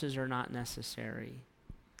divorces are not necessary.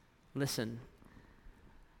 Listen,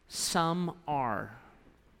 some are.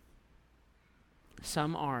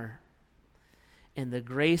 Some are. And the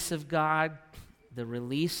grace of God, the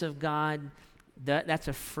release of God, that's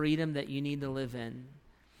a freedom that you need to live in.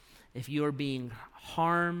 If you are being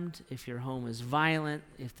harmed, if your home is violent,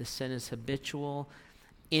 if the sin is habitual,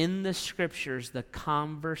 in the scriptures, the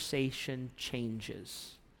conversation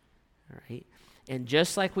changes. All right? And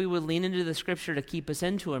just like we would lean into the scripture to keep us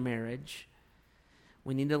into a marriage,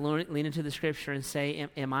 we need to lean into the scripture and say,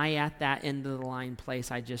 am I at that end of the line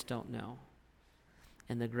place? I just don't know.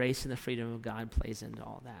 And the grace and the freedom of God plays into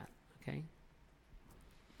all that, okay?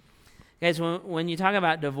 Guys, when you talk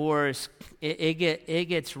about divorce, it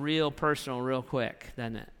gets real personal real quick,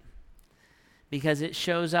 doesn't it? Because it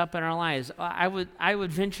shows up in our lives. I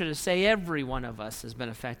would venture to say every one of us has been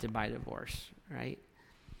affected by divorce, right?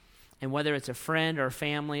 And whether it's a friend or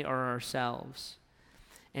family or ourselves.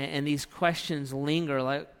 And these questions linger,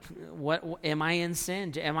 like, what am I in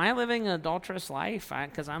sin? Am I living an adulterous life?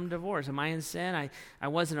 Because I'm divorced. Am I in sin? I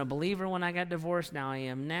wasn't a believer when I got divorced. Now I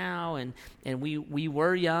am now. And we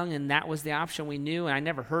were young, and that was the option we knew. And I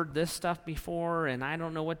never heard this stuff before, and I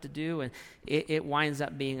don't know what to do. And it winds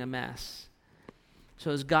up being a mess.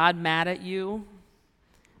 So is God mad at you?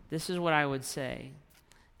 This is what I would say.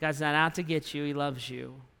 God's not out to get you. He loves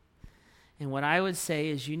you. And what I would say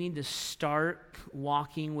is you need to start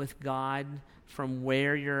walking with God from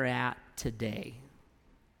where you're at today.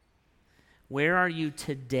 Where are you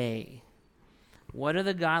today? What are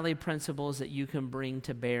the godly principles that you can bring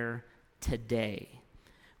to bear today?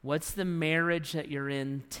 What's the marriage that you're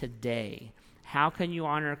in today? How can you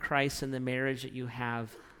honor Christ in the marriage that you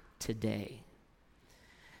have today?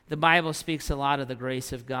 The Bible speaks a lot of the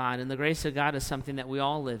grace of God, and the grace of God is something that we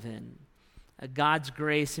all live in. God's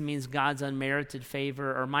grace, it means God's unmerited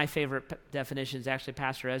favor, or my favorite definition is actually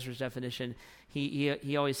Pastor Ezra's definition.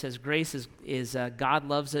 He always says grace is God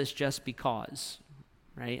loves us just because,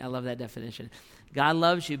 right? I love that definition. God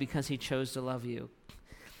loves you because he chose to love you.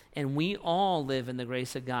 And we all live in the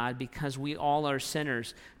grace of God because we all are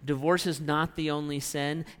sinners. Divorce is not the only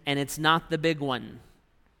sin, and it's not the big one.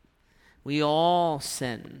 We all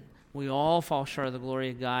sin. We all fall short of the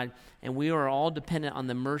glory of God, and we are all dependent on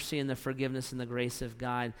the mercy and the forgiveness and the grace of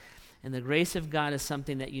God. And the grace of God is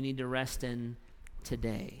something that you need to rest in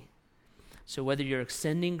today. So whether you're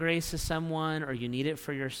extending grace to someone or you need it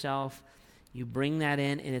for yourself, you bring that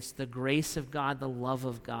in, and it's the grace of God, the love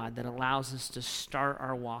of God, that allows us to start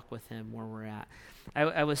our walk with him where we're at.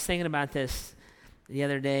 I was thinking about this the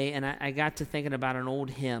other day, and I got to thinking about an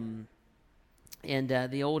old hymn. And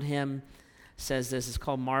the old hymn says this. It's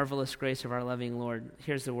called Marvelous Grace of Our Loving Lord.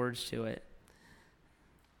 Here's the words to it.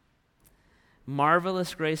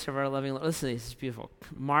 Marvelous grace of our loving Lord. Listen to this. It's beautiful.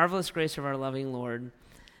 Marvelous grace of our loving Lord.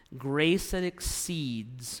 Grace that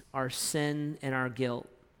exceeds our sin and our guilt.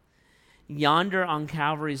 Yonder on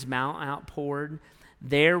Calvary's mount outpoured,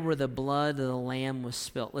 there where the blood of the Lamb was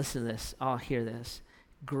spilt. Listen to this. Oh, hear this.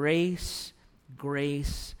 Grace,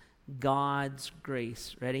 grace, God's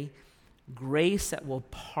grace. Ready? Grace that will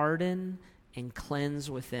pardon and cleanse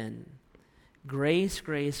within. Grace,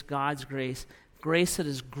 grace, God's grace. Grace that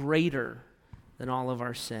is greater than all of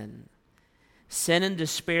our sin. Sin and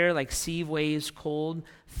despair, like sea waves cold,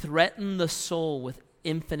 threaten the soul with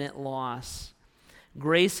infinite loss.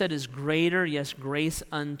 Grace that is greater, yes, grace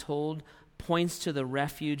untold, points to the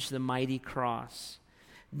refuge, the mighty cross.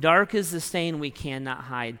 Dark is the stain we cannot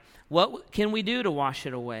hide. What can we do to wash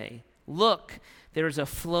it away? Look, there is a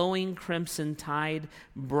flowing crimson tide,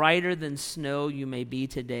 brighter than snow you may be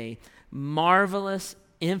today. Marvelous,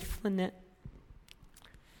 infinite,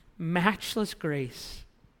 matchless grace,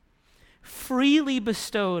 freely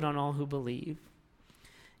bestowed on all who believe.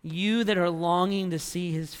 You that are longing to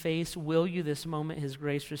see his face, will you this moment his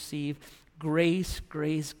grace receive? Grace,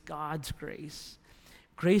 grace, God's grace.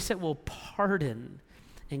 Grace that will pardon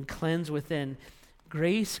and cleanse within.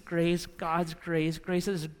 Grace, grace, God's grace. Grace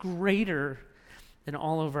that is greater than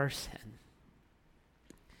all of our sin.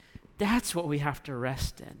 That's what we have to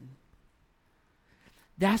rest in.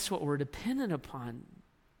 That's what we're dependent upon.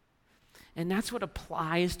 And that's what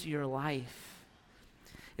applies to your life.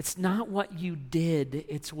 It's not what you did,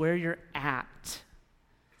 it's where you're at.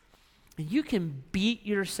 And you can beat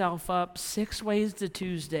yourself up 6 ways to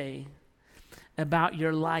Tuesday about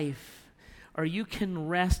your life, or you can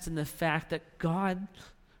rest in the fact that God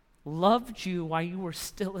loved you while you were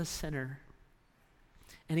still a sinner.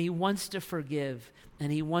 And he wants to forgive,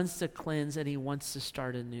 and he wants to cleanse, and he wants to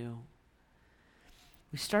start anew.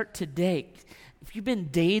 We start today. If you've been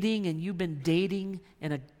dating and you've been dating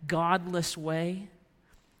in a godless way,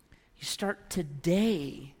 you start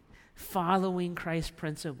today following Christ's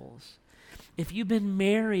principles. If you've been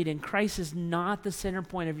married and Christ is not the center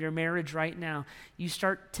point of your marriage right now, you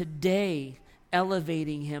start today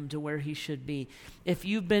elevating him to where he should be. If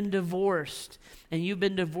you've been divorced and you've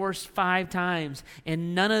been divorced 5 times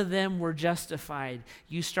and none of them were justified,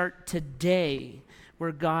 you start today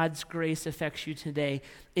where God's grace affects you today.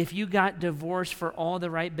 If you got divorced for all the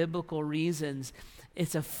right biblical reasons,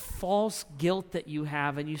 it's a false guilt that you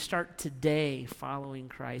have, and you start today following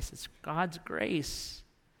Christ. It's God's grace.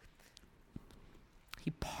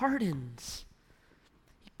 He pardons.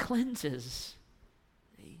 He cleanses.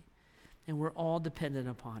 And we're all dependent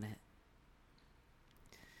upon it.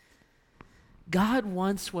 God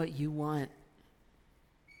wants what you want.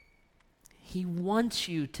 He wants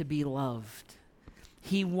you to be loved.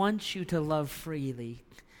 He wants you to love freely.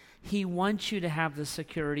 He wants you to have the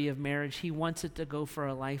security of marriage. He wants it to go for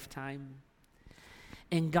a lifetime.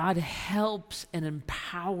 And God helps and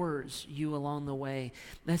empowers you along the way.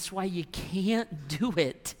 That's why you can't do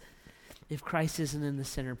it if Christ isn't in the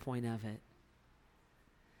center point of it.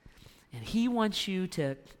 And he wants you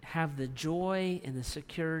to have the joy and the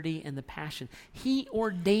security and the passion. He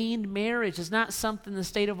ordained marriage. It's not something the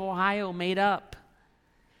state of Ohio made up.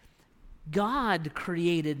 God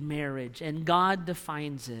created marriage, and God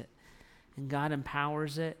defines it, and God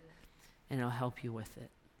empowers it, and he'll help you with it.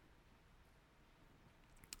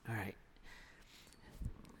 All right.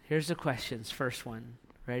 Here's the questions. First one.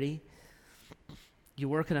 Ready? You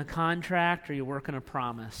work in a contract or you work in a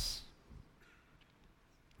promise?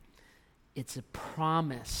 It's a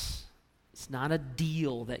promise. It's not a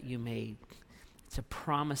deal that you made. It's a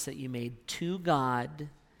promise that you made to God, and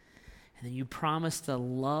then you promise to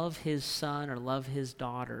love his son or love his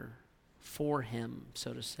daughter for him,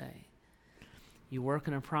 so to say. You work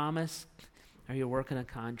in a promise or you work in a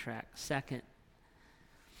contract? Second,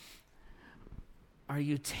 are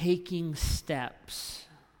you taking steps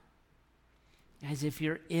as if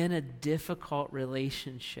you're in a difficult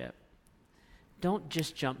relationship? Don't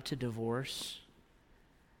just jump to divorce.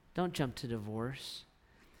 Don't jump to divorce.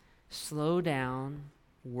 Slow down,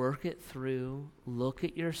 work it through, look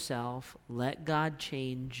at yourself, let God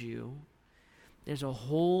change you. There's a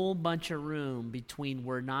whole bunch of room between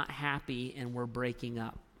we're not happy and we're breaking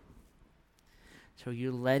up. So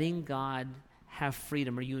you're letting God have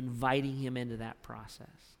freedom. Are you inviting him into that process?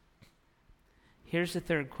 Here's the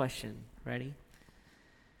third question. Ready?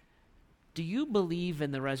 Do you believe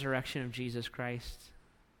in the resurrection of Jesus Christ?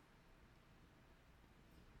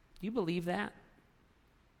 Do you believe that?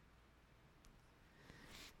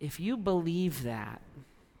 If you believe that,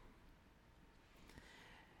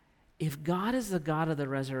 if God is the God of the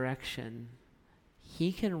resurrection,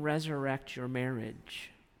 he can resurrect your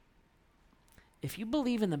marriage. If you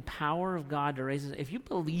believe in the power of God to raise, if you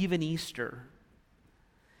believe in Easter,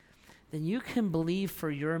 then you can believe for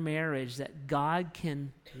your marriage that God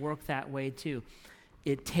can work that way too.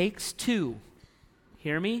 It takes two.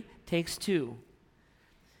 Hear me? It takes two.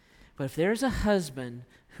 But if there's a husband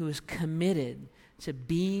who is committed to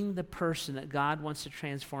being the person that God wants to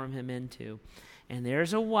transform him into, and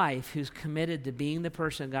there's a wife who's committed to being the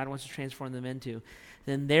person God wants to transform them into,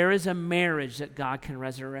 then there is a marriage that God can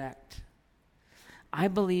resurrect. I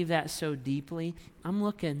believe that so deeply. I'm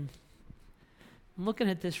looking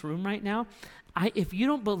at this room right now. If you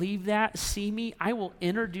don't believe that, see me. I will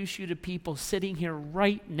introduce you to people sitting here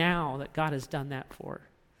right now that God has done that for.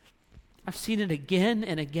 I've seen it again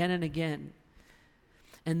and again and again.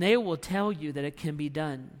 And they will tell you that it can be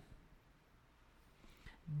done.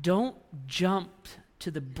 Don't jump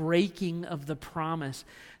to the breaking of the promise.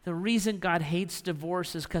 The reason God hates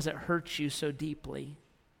divorce is because it hurts you so deeply.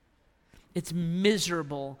 It's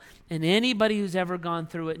miserable, and anybody who's ever gone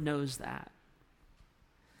through it knows that.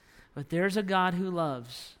 But there's a God who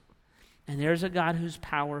loves, and there's a God who's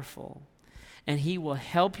powerful, and he will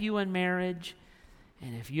help you in marriage.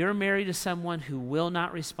 And if you're married to someone who will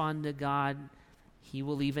not respond to God, he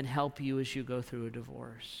will even help you as you go through a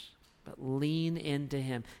divorce. But lean into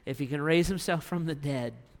him. If he can raise himself from the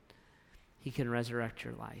dead, he can resurrect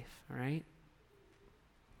your life. All right?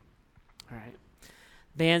 All right.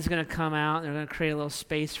 Band's going to come out. They're going to create a little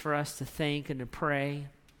space for us to think and to pray.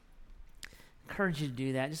 I encourage you to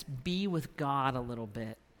do that. Just be with God a little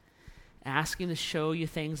bit. Ask him to show you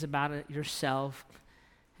things about it yourself.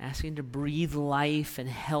 Ask him to breathe life and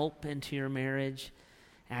help into your marriage.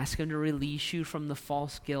 Ask him to release you from the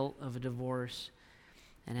false guilt of a divorce.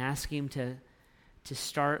 And ask him to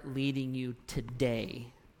start leading you today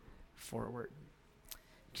forward.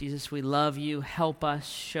 Jesus, we love you. Help us.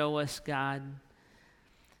 Show us, God.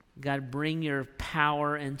 God, bring your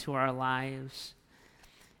power into our lives.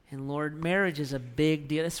 And Lord, marriage is a big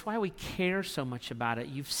deal. That's why we care so much about it.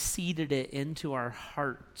 You've seeded it into our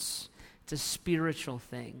hearts. It's a spiritual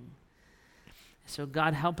thing. So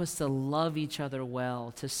God, help us to love each other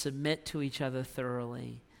well, to submit to each other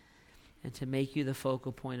thoroughly, and to make you the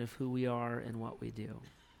focal point of who we are and what we do.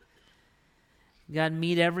 God,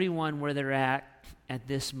 meet everyone where they're at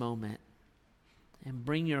this moment, and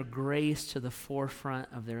bring your grace to the forefront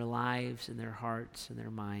of their lives and their hearts and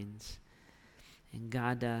their minds. And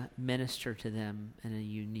God, minister to them in a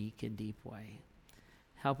unique and deep way.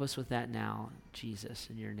 Help us with that now, Jesus,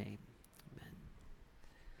 in your name.